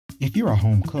If you're a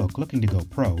home cook looking to go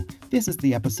pro, this is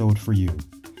the episode for you.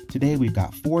 Today we've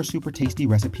got 4 super tasty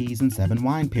recipes and 7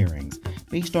 wine pairings,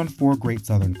 based on 4 great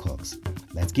Southern cooks.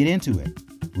 Let's get into it.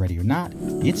 Ready or not,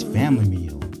 it's Family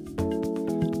Meal.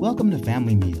 Welcome to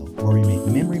Family Meal, where we make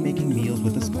memory-making meals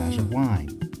with a splash of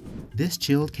wine. This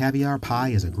chilled caviar pie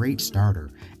is a great starter,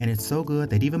 and it's so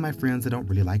good that even my friends that don't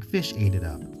really like fish ate it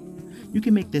up. You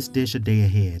can make this dish a day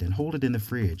ahead and hold it in the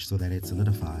fridge so that it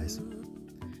solidifies.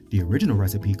 The original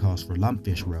recipe calls for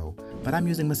lumpfish roe, but I'm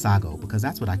using Masago because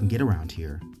that's what I can get around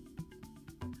here.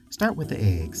 Start with the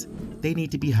eggs. They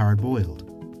need to be hard-boiled.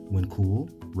 When cool,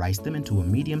 rice them into a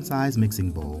medium-sized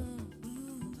mixing bowl.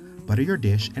 Butter your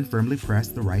dish and firmly press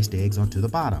the riced eggs onto the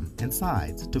bottom and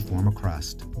sides to form a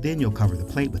crust. Then you'll cover the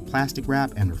plate with plastic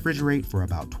wrap and refrigerate for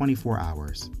about 24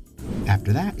 hours.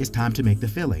 After that, it's time to make the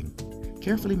filling.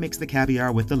 Carefully mix the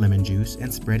caviar with the lemon juice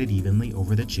and spread it evenly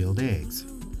over the chilled eggs.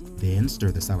 Then stir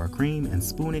the sour cream and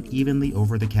spoon it evenly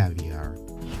over the caviar.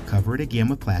 Cover it again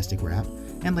with plastic wrap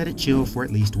and let it chill for at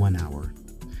least 1 hour.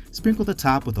 Sprinkle the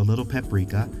top with a little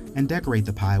paprika and decorate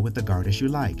the pie with the garnish you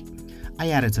like. I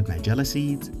added some nigella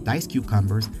seeds, diced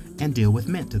cucumbers, and dill with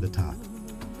mint to the top.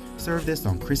 Serve this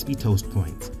on crispy toast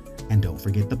points. And don't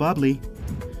forget the bubbly.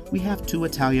 We have 2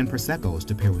 Italian Proseccos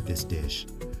to pair with this dish.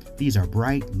 These are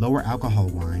bright, lower alcohol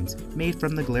wines made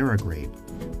from the Glera grape.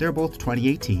 They're both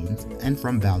 2018s and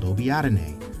from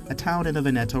Valdobbiadene, a town in the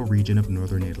Veneto region of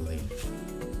northern Italy.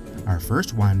 Our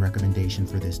first wine recommendation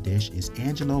for this dish is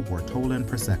Angelo Bortolan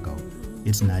Prosecco.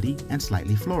 It's nutty and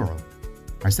slightly floral.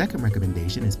 Our second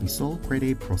recommendation is Bisol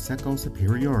Crede Prosecco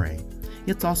Superiore.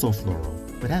 It's also floral,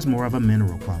 but has more of a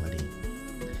mineral quality.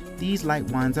 These light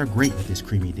wines are great with this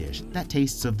creamy dish that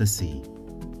tastes of the sea.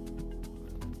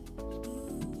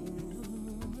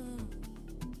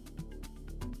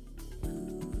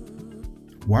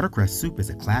 Watercress soup is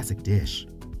a classic dish.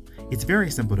 It's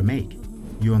very simple to make.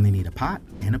 You only need a pot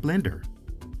and a blender.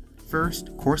 First,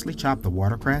 coarsely chop the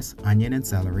watercress, onion, and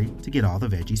celery to get all the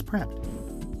veggies prepped.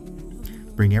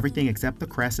 Bring everything except the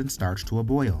cress and starch to a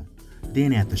boil.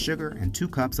 Then add the sugar and 2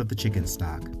 cups of the chicken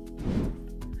stock.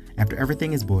 After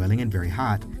everything is boiling and very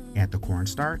hot, add the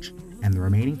cornstarch and the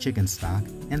remaining chicken stock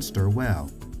and stir well.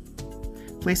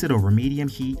 Place it over medium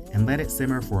heat and let it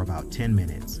simmer for about 10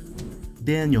 minutes.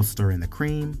 Then you'll stir in the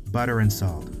cream, butter, and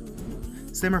salt.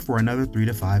 Simmer for another 3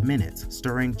 to 5 minutes,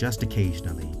 stirring just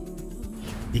occasionally.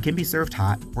 It can be served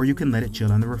hot, or you can let it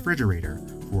chill in the refrigerator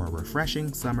for a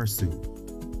refreshing summer soup.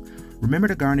 Remember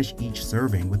to garnish each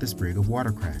serving with a sprig of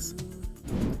watercress.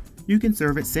 You can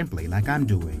serve it simply like I'm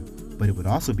doing, but it would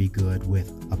also be good with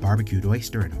a barbecued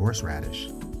oyster and horseradish.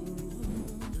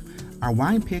 Our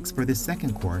wine picks for this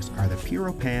second course are the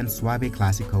Piero Pan Soave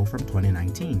Classico from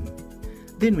 2019.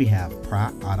 Then we have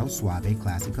Pra Otto Soave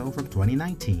Classico from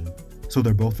 2019. So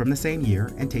they're both from the same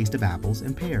year and taste of apples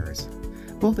and pears.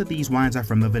 Both of these wines are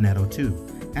from the Veneto too,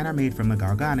 and are made from the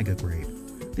Garganega grape.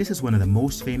 This is one of the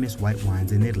most famous white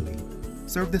wines in Italy.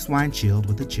 Serve this wine chilled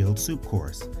with a chilled soup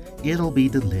course. It'll be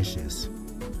delicious.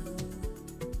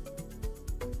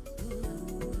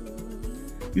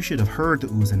 You should have heard the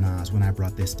oohs and ahs when I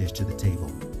brought this dish to the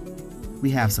table.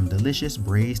 We have some delicious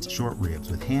braised short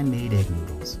ribs with handmade egg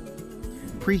noodles.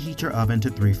 Preheat your oven to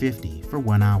 350 for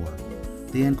 1 hour.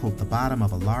 Then coat the bottom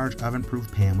of a large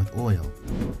oven-proof pan with oil.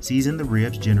 Season the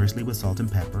ribs generously with salt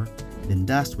and pepper, then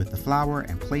dust with the flour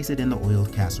and place it in the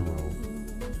oiled casserole.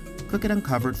 Cook it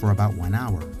uncovered for about 1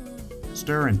 hour.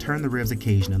 Stir and turn the ribs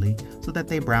occasionally so that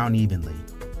they brown evenly.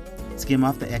 Skim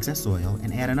off the excess oil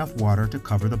and add enough water to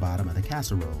cover the bottom of the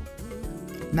casserole.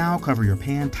 Now cover your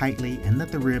pan tightly and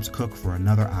let the ribs cook for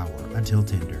another hour until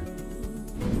tender.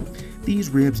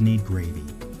 These ribs need gravy.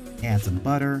 Add some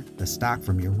butter, the stock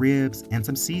from your ribs, and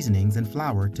some seasonings and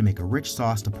flour to make a rich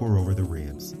sauce to pour over the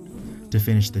ribs. To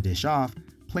finish the dish off,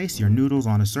 place your noodles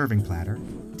on a serving platter,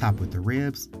 top with the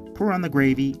ribs, pour on the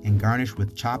gravy, and garnish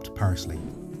with chopped parsley.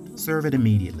 Serve it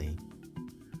immediately.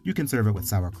 You can serve it with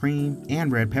sour cream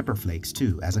and red pepper flakes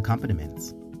too as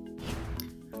accompaniments.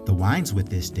 The wines with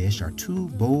this dish are 2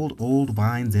 bold old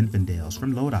vine Zinfandels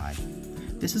from Lodi.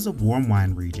 This is a warm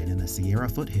wine region in the Sierra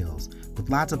foothills with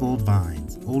lots of old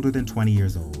vines, older than 20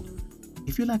 years old.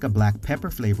 If you like a black pepper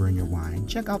flavor in your wine,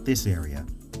 check out this area.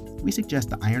 We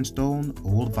suggest the Ironstone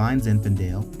Old Vine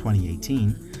Zinfandel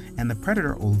 2018 and the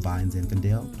Predator Old Vine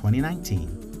Zinfandel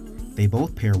 2019. They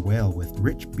both pair well with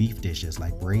rich beef dishes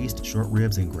like braised short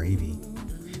ribs and gravy.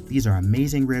 These are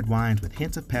amazing red wines with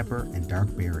hints of pepper and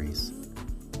dark berries.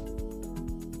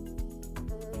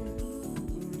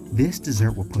 This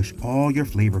dessert will push all your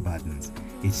flavor buttons.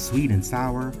 It's sweet and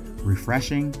sour,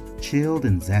 refreshing, chilled,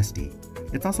 and zesty.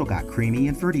 It's also got creamy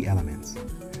and fruity elements.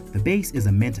 The base is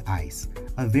a mint ice.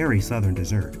 a very southern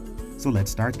dessert. So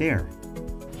let's start there.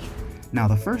 Now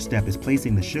the first step is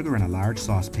placing the sugar in a large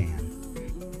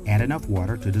saucepan. Add enough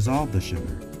water to dissolve the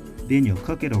sugar. Then you'll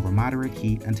cook it over moderate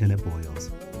heat until it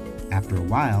boils. After a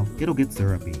while, it'll get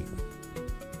syrupy.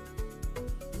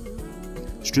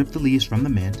 Strip the leaves from the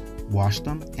mint, wash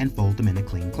them, and fold them in a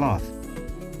clean cloth.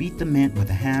 Beat the mint with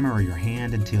a hammer or your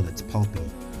hand until it's pulpy.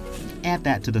 Add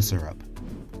that to the syrup.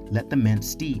 Let the mint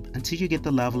steep until you get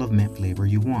the level of mint flavor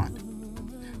you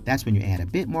want. That's when you add a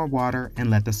bit more water and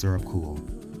let the syrup cool.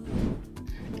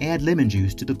 Add lemon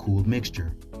juice to the cooled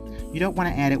mixture. You don't want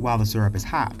to add it while the syrup is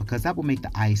hot because that will make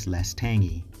the ice less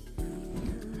tangy.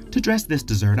 To dress this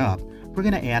dessert up, we're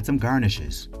going to add some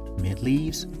garnishes: mint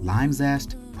leaves, lime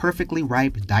zest, perfectly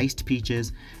ripe diced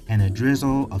peaches, and a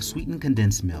drizzle of sweetened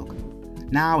condensed milk.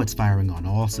 Now it's firing on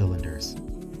all cylinders.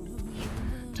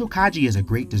 Tokaji is a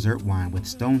great dessert wine with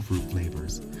stone fruit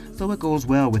flavors, so it goes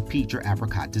well with peach or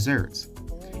apricot desserts.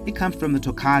 It comes from the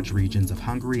Tokaj regions of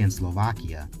Hungary and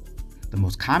Slovakia. The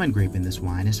most common grape in this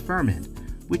wine is Ferment,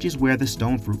 which is where the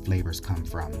stone fruit flavors come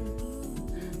from.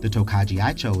 The Tokaji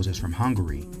I chose is from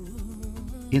Hungary.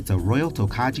 It's a Royal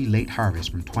Tokaji Late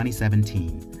Harvest from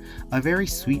 2017, a very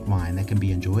sweet wine that can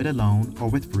be enjoyed alone or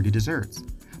with fruity desserts,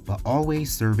 but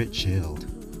always serve it chilled.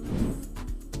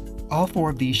 All 4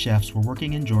 of these chefs were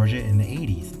working in Georgia in the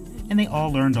 80s, and they all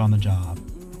learned on the job.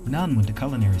 None went to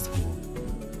culinary school.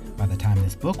 By the time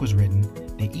this book was written,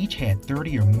 they each had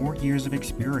 30 or more years of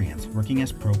experience working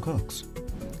as pro cooks.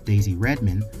 Daisy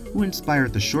Redman, who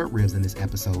inspired the short ribs in this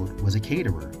episode, was a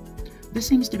caterer. This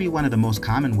seems to be one of the most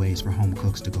common ways for home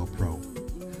cooks to go pro.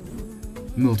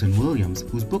 Milton Williams,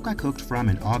 whose book I cooked from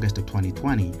in August of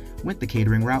 2020, went the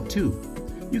catering route too.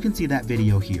 You can see that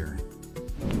video here.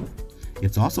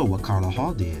 It's also what Carla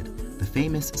Hall did, the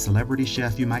famous celebrity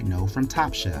chef you might know from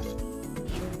Top Chef.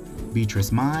 Beatrice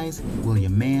Mize,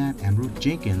 William Mann, and Ruth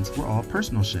Jenkins were all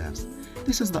personal chefs.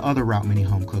 This is the other route many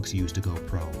home cooks use to go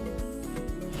pro.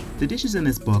 The dishes in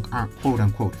this book aren't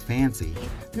quote-unquote fancy.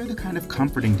 They're the kind of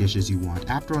comforting dishes you want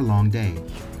after a long day.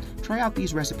 Try out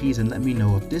these recipes and let me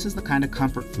know if this is the kind of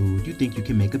comfort food you think you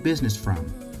can make a business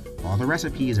from. All the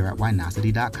recipes are at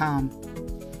winosity.com.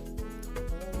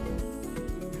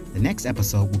 The next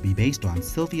episode will be based on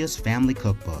Sylvia's family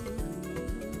cookbook.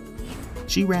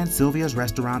 She ran Sylvia's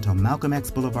restaurant on Malcolm X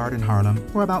Boulevard in Harlem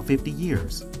for about 50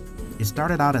 years. It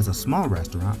started out as a small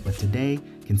restaurant, but today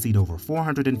can seat over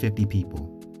 450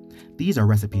 people. These are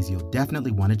recipes you'll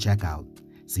definitely want to check out.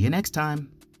 See you next time.